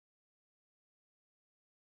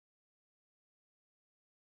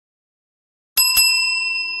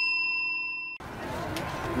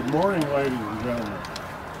Good morning, ladies and gentlemen.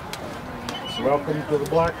 Welcome to the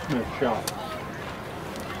blacksmith shop.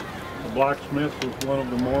 The blacksmith was one of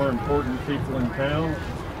the more important people in town.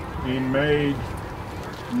 He made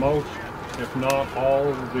most, if not all,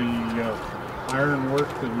 of the ironwork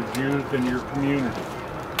that was used in your community.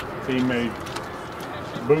 He made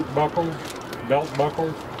boot buckles, belt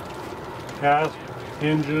buckles, hasps,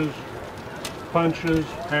 hinges, punches,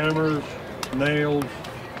 hammers, nails,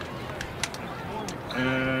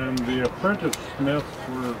 and the apprentice smiths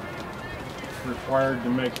were required to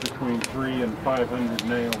make between 300 and 500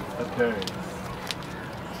 nails a day,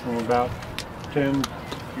 from about 10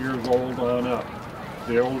 years old on up.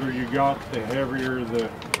 The older you got, the heavier the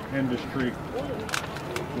industry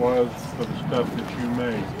was for the stuff that you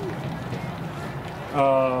made.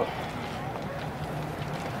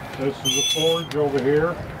 This is a forge over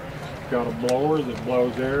here. It's got a blower that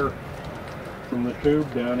blows air from the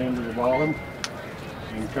tube down into the bottom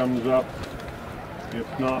and comes up.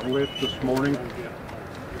 It's not lit this morning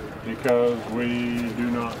because we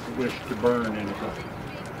do not wish to burn anything.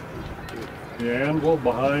 The anvil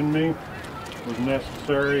behind me was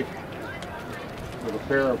necessary with a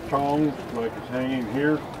pair of tongs like it's hanging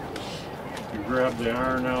here. You grab the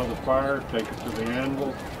iron out of the fire, take it to the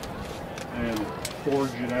anvil, and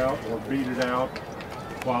forge it out or beat it out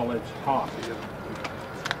while it's hot.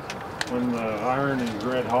 When the iron is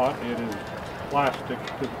red hot, it is plastic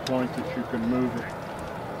to the point that you can move it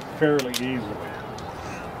fairly easily.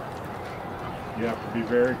 You have to be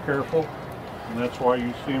very careful, and that's why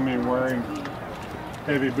you see me wearing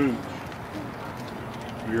heavy boots.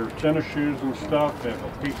 Your tennis shoes and stuff, if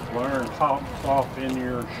a piece of iron pops off in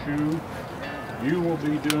your shoe, you will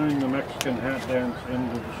be doing the Mexican hat dance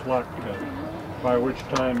into the slack cut, by which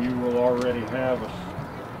time you will already have a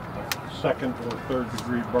second or third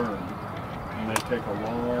degree burn. And they take a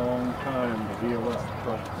long time to heal up,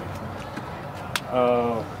 trust me.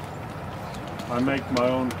 I make my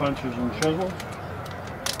own punches and chisels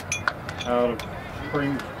out of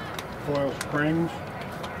coil springs.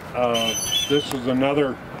 This is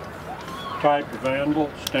another type of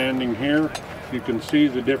anvil standing here. You can see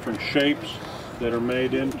the different shapes that are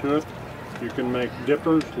made into it. You can make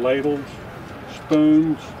dippers, ladles,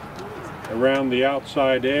 spoons. Around the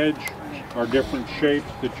outside edge are different shapes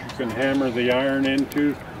that you can hammer the iron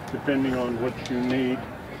into depending on what you need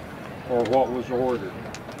or what was ordered.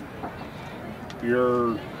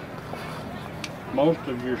 Most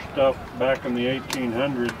of your stuff back in the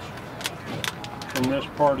 1800s from this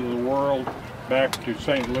part of the world back to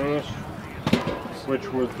St. Louis, which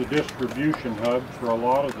was the distribution hub for a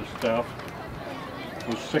lot of the stuff,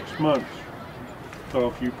 was 6 months. So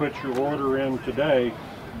if you put your order in today,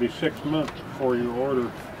 it'd be 6 months before your order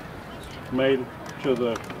made to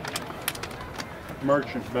the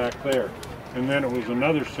merchant back there. And then it was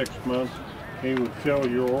another 6 months. He would fill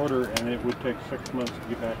your order and it would take 6 months to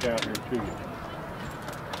get back out here to you.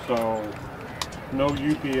 So no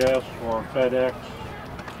UPS or FedEx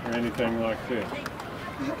or anything like this.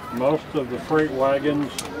 Most of the freight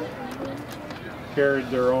wagons carried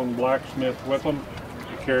their own blacksmith with them.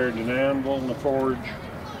 They carried an anvil and a forge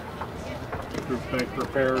to make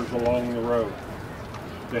repairs along the road.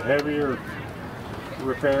 The heavier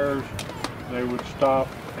repairs, they would stop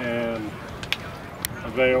and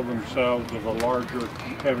avail themselves of a larger,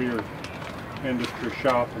 heavier industry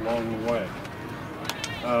shop along the way.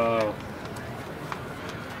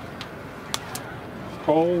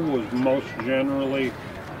 Coal was most generally,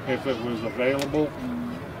 if it was available,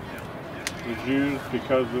 was used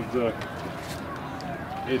because of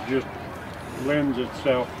it just lends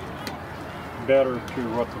itself better to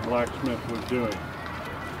what the blacksmith was doing.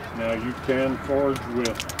 Now you can forge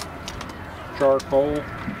with charcoal,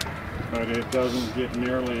 but it doesn't get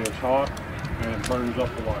nearly as hot and it burns up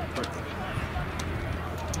a lot quicker.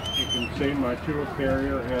 You can see my tool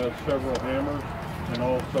carrier has several hammers and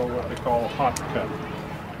also what they call a hot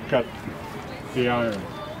cut the iron.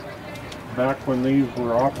 Back when these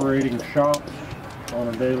were operating shops on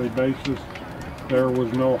a daily basis, there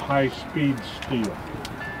was no high-speed steel,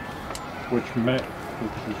 which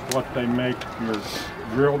is what they make your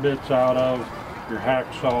drill bits out of, your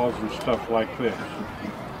hacksaws and stuff like this.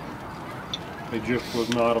 It just was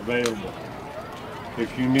not available.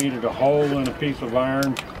 If you needed a hole in a piece of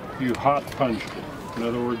iron, you hot punched it. In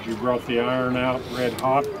other words, you brought the iron out red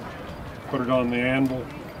hot, put it on the anvil,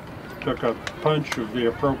 took a punch of the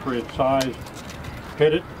appropriate size,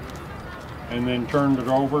 hit it, and then turned it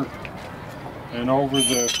over, and over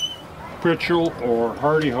the Pritchell or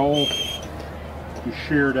Hardy hole, you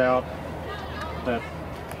sheared out that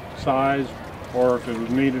size, or if it was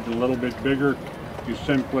needed a little bit bigger, you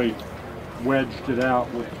simply wedged it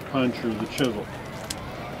out with the punch or the chisel.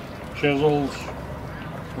 Chisels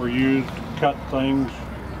were used to cut things,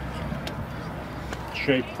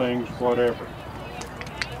 shape things, whatever.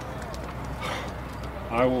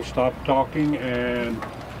 I will stop talking and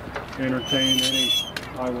entertain any,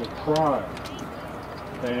 I will try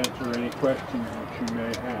to answer any questions that you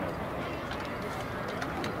may have.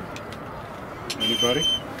 Anybody?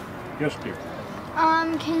 Yes, dear.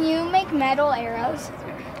 Can you make metal arrows?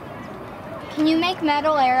 Can you make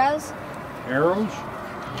metal arrows? Arrows?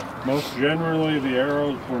 Most generally the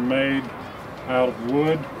arrows were made out of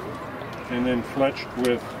wood and then fletched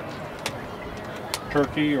with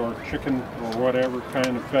turkey or chicken or whatever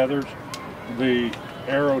kind of feathers. The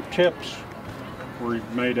arrow tips were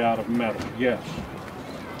made out of metal. Yes,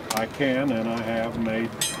 I can and I have made.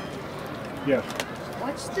 Yes.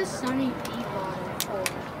 What's the Sunny D bottle for?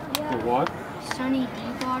 The what? Sunny D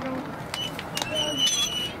bottle.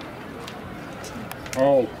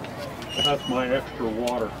 Oh, that's my extra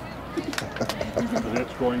water. And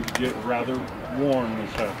it's going to get rather warm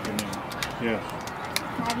this afternoon. Yes.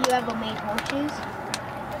 Have you ever made horseshoes?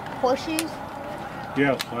 Horseshoes?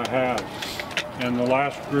 Yes, I have. And the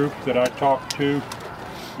last group that I talked to,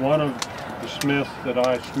 one of the smiths that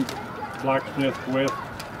I blacksmithed with,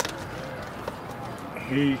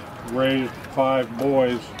 he raised 5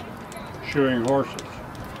 boys shoeing horses.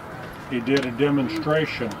 He did a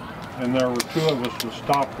demonstration and there were 2 of us with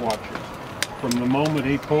stopwatches. From the moment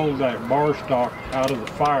he pulled that bar stock out of the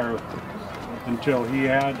fire until he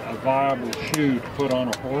had a viable shoe to put on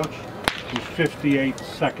a horse was 58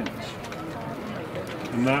 seconds.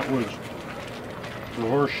 And that was the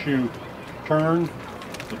horseshoe turned,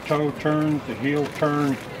 the toe turned, the heel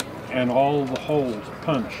turned, and all the holes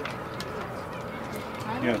punched.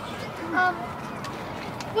 Yes.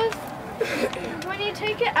 When you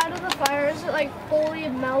take it out of the fire, is it like fully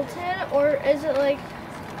melted, or is it like,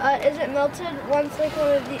 is it melted once like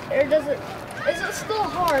one of the, or is it still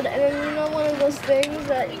hard? And then you know one of those things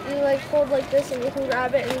that you like hold like this and you can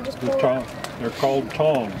grab it and you just pull it? They're called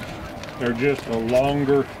tongs. They're just a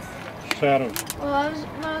longer set of I was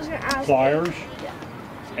gonna ask pliers. Yeah.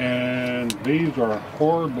 And these are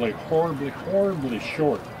horribly, horribly, horribly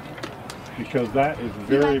short because that is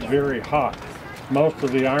very, very hot. Most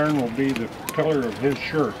of the iron will be the color of his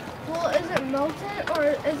shirt. Well, is it melted, or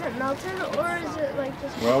is it like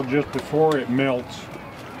just? Well, just before it melts,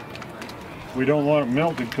 we don't want it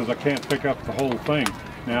melted because I can't pick up the whole thing.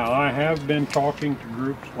 Now, I have been talking to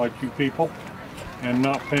groups like you people and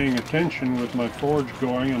not paying attention with my forge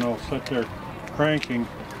going, and I'll sit there cranking,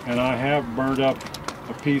 and I have burnt up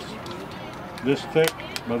a piece this thick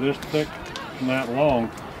by this thick and that long,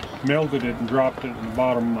 melted it and dropped it in the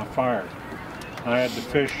bottom of my fire. I had to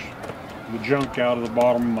fish the junk out of the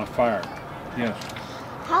bottom of my fire. Yes.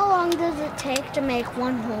 How long does it take to make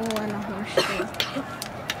one hole in a horseshoe?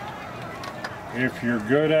 If you're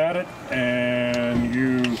good at it and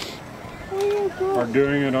you are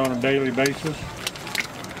doing it on a daily basis,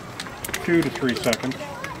 2 to 3 seconds.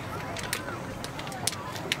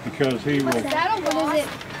 Because he will. What is it?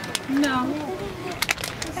 No.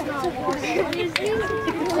 I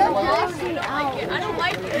don't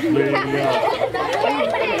like it. I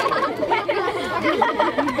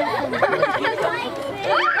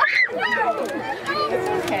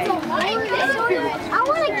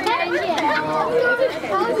want to catch it.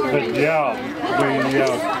 But yeah,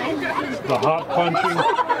 the hot punching.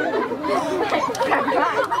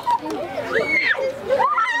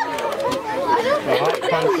 The hot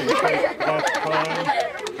punching takes less time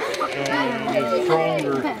and is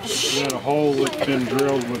stronger than a hole that's been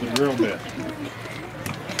drilled with a drill bit.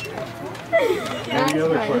 Any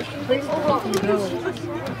other questions?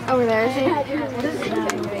 Over there, is it? What is it?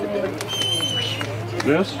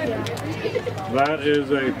 This? That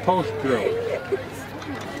is a post drill.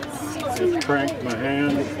 It's cranked by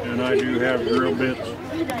hand, and I do have drill bits.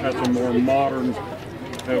 That's a more modern,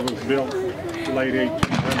 that was built late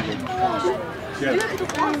 1800s. Yes.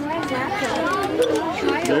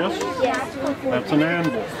 This? That's an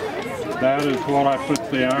anvil. That is what I put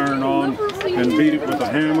the iron on and beat it with a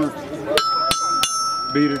hammer,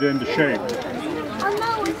 beat it into shape.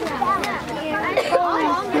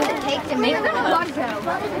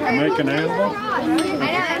 Make an anvil? It's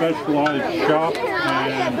a specialized shop,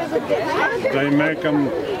 and they make them,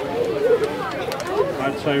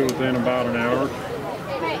 I'd say, within about an hour.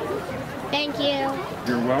 Thank you.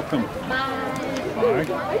 You're welcome. Bye.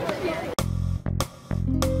 Bye.